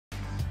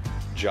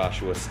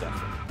Joshua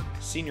Steffan,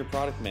 Senior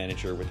Product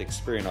Manager with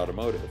Experian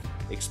Automotive,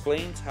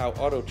 explains how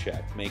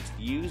AutoCheck makes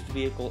used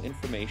vehicle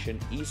information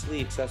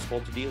easily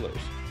accessible to dealers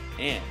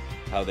and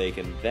how they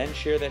can then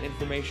share that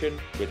information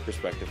with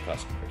prospective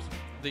customers.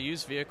 The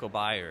used vehicle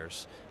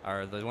buyers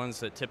are the ones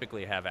that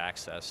typically have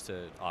access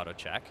to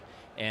AutoCheck.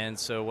 And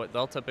so what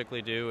they'll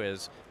typically do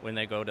is when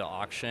they go to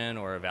auction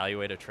or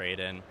evaluate a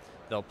trade-in,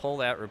 they'll pull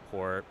that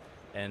report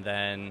and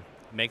then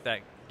make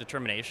that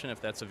determination if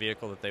that's a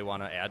vehicle that they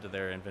want to add to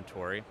their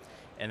inventory.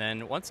 And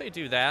then once they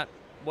do that,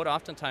 what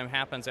oftentimes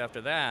happens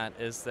after that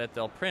is that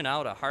they'll print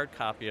out a hard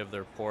copy of the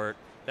report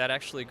that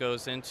actually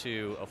goes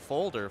into a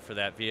folder for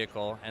that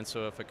vehicle. And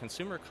so if a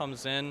consumer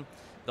comes in,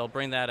 they'll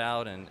bring that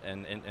out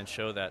and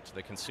show that to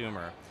the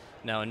consumer.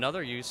 Now,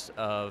 another use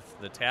of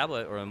the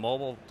tablet or a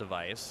mobile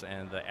device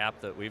and the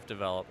app that we've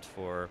developed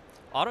for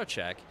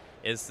AutoCheck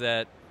is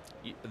that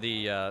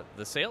the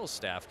sales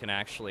staff can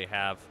actually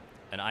have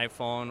an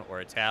iPhone or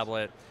a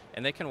tablet,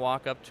 and they can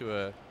walk up to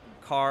a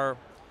car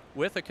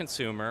with a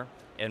consumer,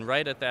 and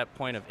right at that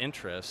point of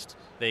interest,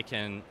 they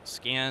can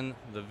scan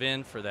the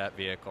VIN for that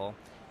vehicle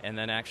and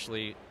then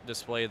actually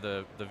display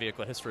the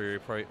vehicle history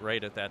report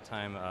right at that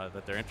time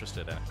that they're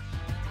interested in.